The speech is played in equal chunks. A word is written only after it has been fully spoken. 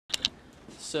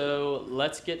So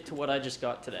let's get to what I just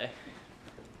got today.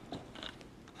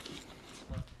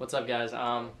 What's up, guys?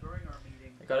 I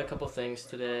got a couple things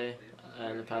today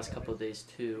and the past couple of days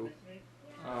too.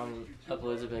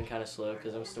 Uploads have been kind of slow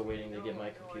because I'm still waiting to get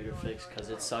my computer fixed because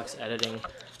it sucks editing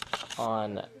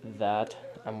on that.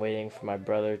 I'm waiting for my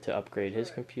brother to upgrade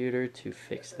his computer to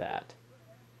fix that.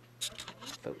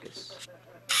 Focus.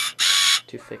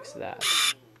 To fix that.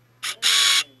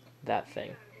 That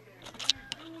thing.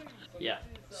 Yeah,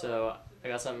 so I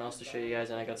got something else to show you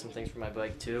guys, and I got some things for my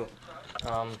bike too.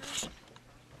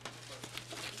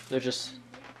 They're just,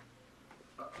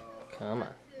 come on,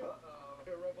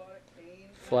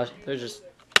 flush. They're just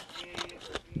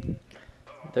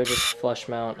flush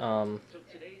mount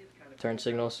turn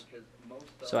signals,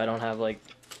 so I don't have like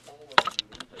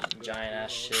giant ass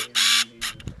shit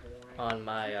on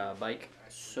my bike.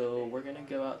 So we're gonna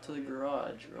go out to the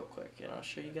garage real quick, and I'll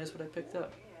show you guys what I picked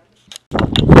up.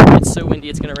 It's so windy,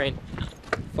 it's gonna rain.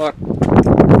 Fuck.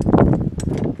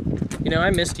 You know, I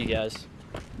missed you guys.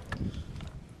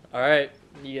 Alright,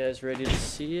 you guys ready to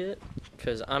see it?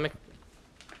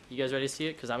 You guys ready to see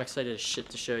it? Because I'm excited as shit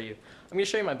to show you. I'm gonna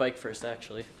show you my bike first,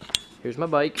 actually. Here's my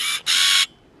bike.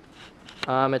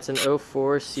 It's an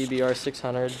 04 CBR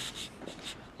 600.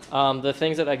 The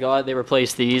things that I got, they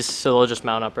replaced these, so they'll just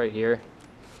mount up right here.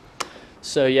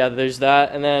 So yeah, there's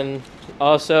that, and then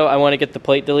also I want to get the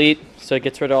plate delete so it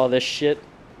gets rid of all this shit,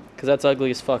 because that's ugly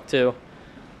as fuck too.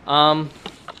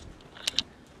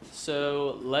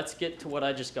 So let's get to what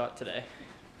I just got today.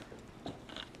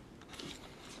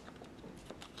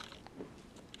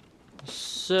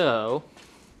 So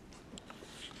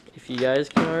if you guys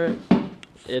can,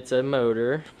 it's a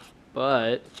motor,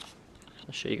 but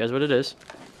I'll show you guys what it is.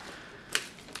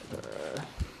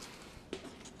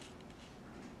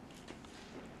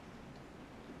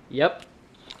 Yep,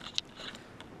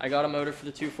 I got a motor for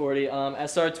the 240,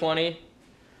 SR20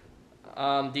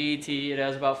 DET. It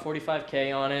has about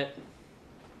 45K on it.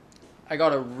 I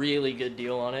got a really good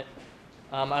deal on it.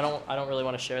 I don't really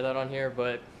want to share that on here,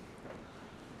 but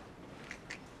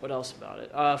what else about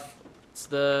it?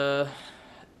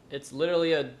 It's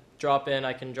literally a drop-in.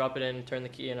 I can drop it in, turn the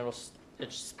key, and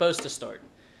it's supposed to start.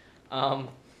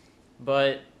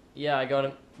 But yeah, I got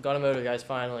a motor, guys.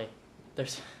 Finally,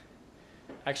 there's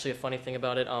actually a funny thing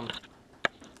about it.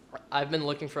 I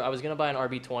was gonna buy an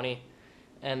RB20,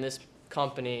 and this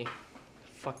company,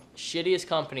 shittiest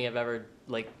company I've ever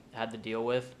had to deal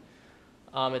with.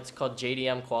 It's called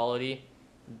JDM Quality.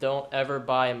 Don't ever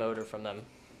buy a motor from them.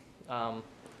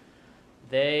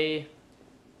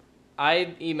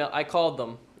 I called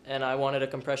them and I wanted a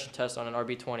compression test on an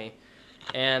RB20,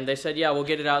 and they said, yeah, we'll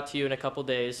get it out to you in a couple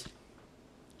days.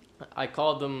 I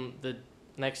called them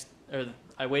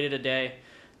I waited a day,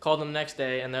 called them the next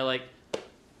day, and they're like,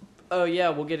 oh yeah,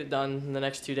 we'll get it done in the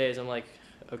next 2 days. I'm like,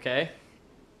 okay.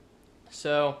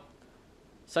 So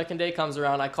second day comes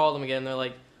around, I called them again, and they're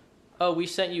like, oh, we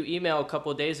sent you email a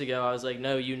couple of days ago. I was like,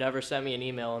 no, you never sent me an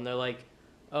email. And they're like,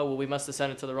 oh, well, we must have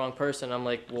sent it to the wrong person. I'm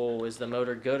like, well, is the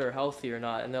motor good or healthy or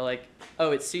not? And they're like,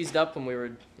 oh, it seized up when we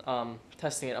were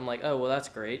testing it. I'm like, oh, well, that's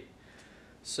great.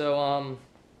 So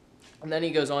and then he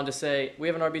goes on to say, we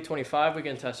have an RB25 we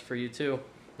can test for you too.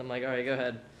 I'm like, all right, go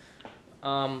ahead.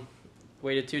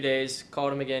 Waited 2 days,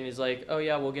 called him again. He's like, oh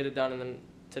yeah, we'll get it done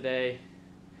today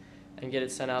and get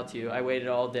it sent out to you. I waited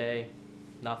all day,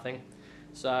 nothing.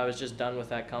 So I was just done with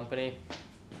that company.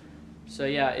 So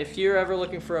yeah, if you're ever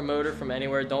looking for a motor from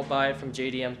anywhere, don't buy it from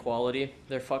JDM Quality.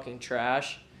 They're fucking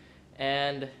trash.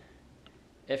 And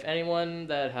if anyone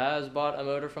that has bought a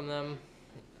motor from them,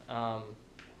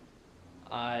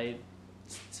 I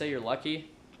say you're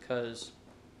lucky, because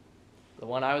the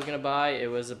one I was going to buy,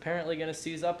 it was apparently going to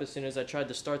seize up as soon as I tried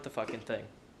to start the fucking thing.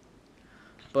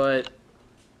 But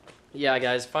yeah,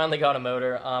 guys, finally got a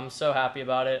motor. I'm so happy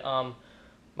about it.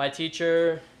 My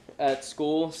teacher at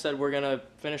school said we're going to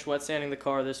finish wet sanding the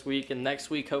car this week, and next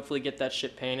week hopefully get that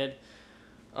shit painted.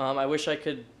 I wish I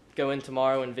could go in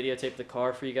tomorrow and videotape the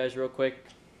car for you guys real quick,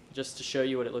 just to show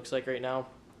you what it looks like right now.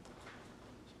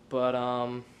 But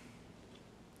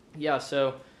yeah,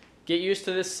 so get used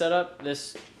to this setup,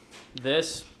 this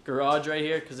garage right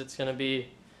here, because it's going to be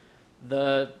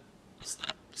the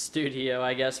studio,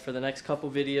 I guess, for the next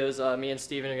couple videos. Me and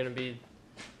Steven are going to be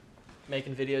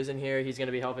making videos in here. He's going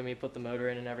to be helping me put the motor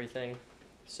in and everything.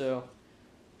 So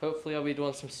hopefully I'll be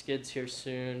doing some skids here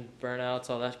soon, burnouts,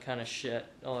 all that kind of shit,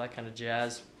 all that kind of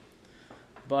jazz.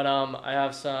 But I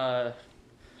have some,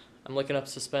 I'm looking up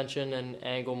suspension and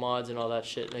angle mods and all that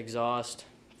shit, and exhaust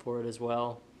for it as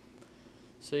well.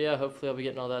 So yeah, hopefully I'll be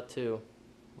getting all that too.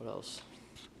 What else?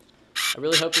 I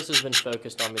really hope this has been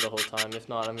focused on me the whole time. If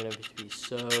not, I'm going to be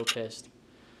so pissed.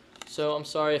 So I'm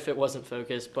sorry if it wasn't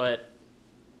focused, but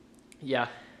yeah.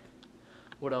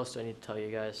 What else do I need to tell you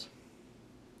guys?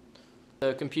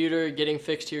 The computer getting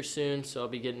fixed here soon, so I'll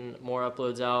be getting more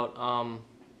uploads out.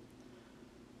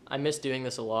 I miss doing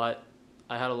this a lot.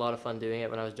 I had a lot of fun doing it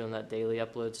when I was doing that daily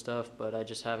upload stuff, but I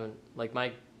just haven't, like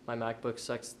my MacBook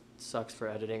sucks for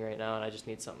editing right now, and I just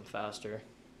need something faster.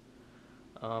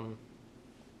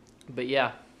 But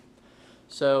yeah,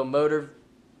 so motor,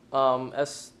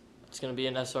 it's going to be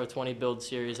an SR20 build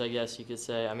series, I guess you could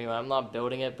say. I mean, I'm not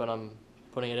building it, but I'm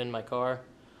putting it in my car.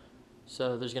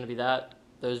 So there's going to be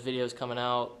those videos coming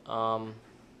out.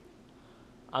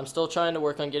 I'm still trying to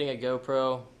work on getting a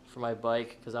GoPro for my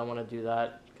bike because I want to do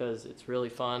that because it's really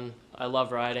fun. I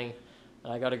love riding,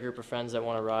 and I got a group of friends that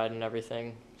want to ride and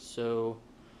everything. So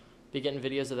be getting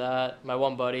videos of that. My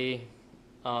one buddy,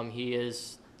 he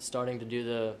is starting to do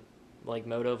the like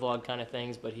moto vlog kind of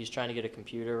things, but he's trying to get a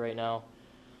computer right now.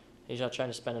 He's not trying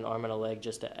to spend an arm and a leg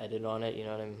just to edit on it, you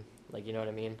know what I mean? Like, you know what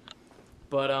I mean?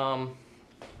 But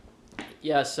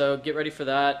yeah, so get ready for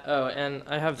that. Oh, and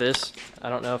I have this. I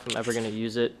don't know if I'm ever gonna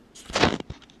use it.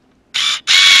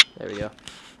 There we go.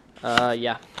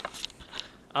 Yeah.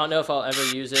 I don't know if I'll ever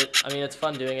use it. I mean, it's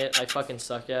fun doing it. I fucking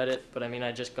suck at it, but I mean,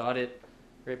 I just got it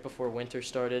right before winter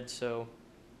started, so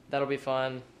that'll be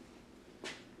fun.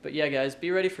 But yeah, guys,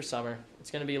 be ready for summer.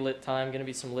 It's gonna be a lit time, gonna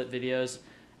be some lit videos.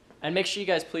 And make sure you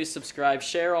guys please subscribe,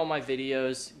 share all my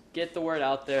videos, get the word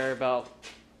out there about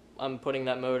I'm putting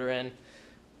that motor in,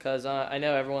 because I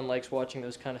know everyone likes watching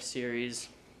those kind of series.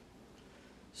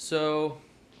 So,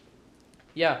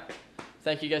 yeah,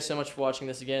 thank you guys so much for watching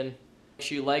this again. Make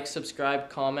sure you like, subscribe,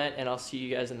 comment, and I'll see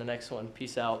you guys in the next one.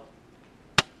 Peace out.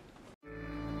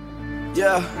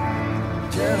 Yeah.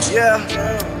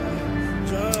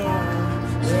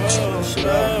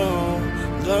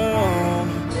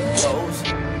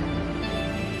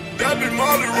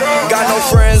 Got no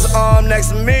friends next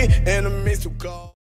to me, enemies who call.